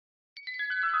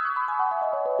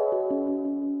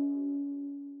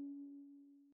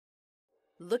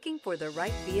Looking for the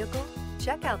right vehicle?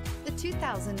 Check out the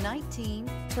 2019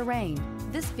 Terrain.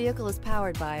 This vehicle is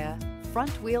powered by a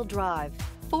front-wheel drive,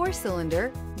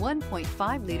 4-cylinder,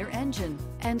 1.5-liter engine,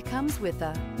 and comes with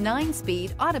a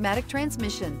 9-speed automatic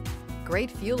transmission.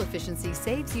 Great fuel efficiency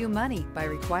saves you money by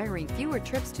requiring fewer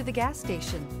trips to the gas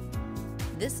station.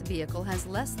 This vehicle has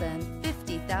less than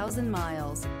 50,000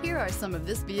 miles. Here are some of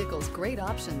this vehicle's great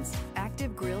options: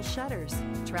 active grille shutters,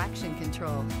 traction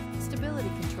control, stability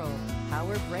control,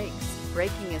 power brakes,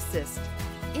 braking assist.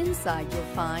 Inside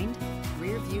you'll find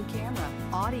rear view camera,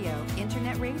 audio,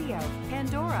 internet radio,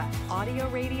 Pandora, audio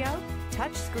radio,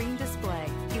 touch screen display,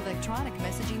 electronic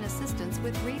messaging assistance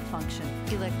with read function,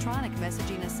 electronic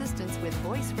messaging assistance with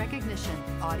voice recognition,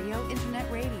 audio internet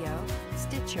radio,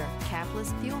 Stitcher,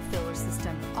 capless fuel filler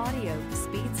system, audio,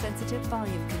 speed sensitive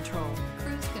volume control,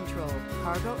 cruise control,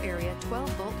 cargo area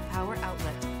 12-volt power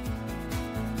outlet.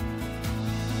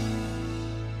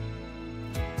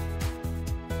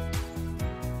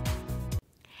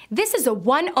 This is a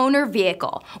one-owner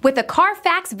vehicle with a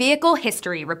Carfax Vehicle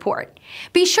History Report.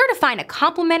 Be sure to find a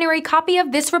complimentary copy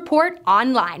of this report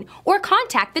online or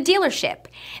contact the dealership.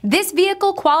 This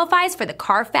vehicle qualifies for the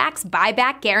Carfax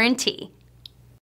Buyback Guarantee.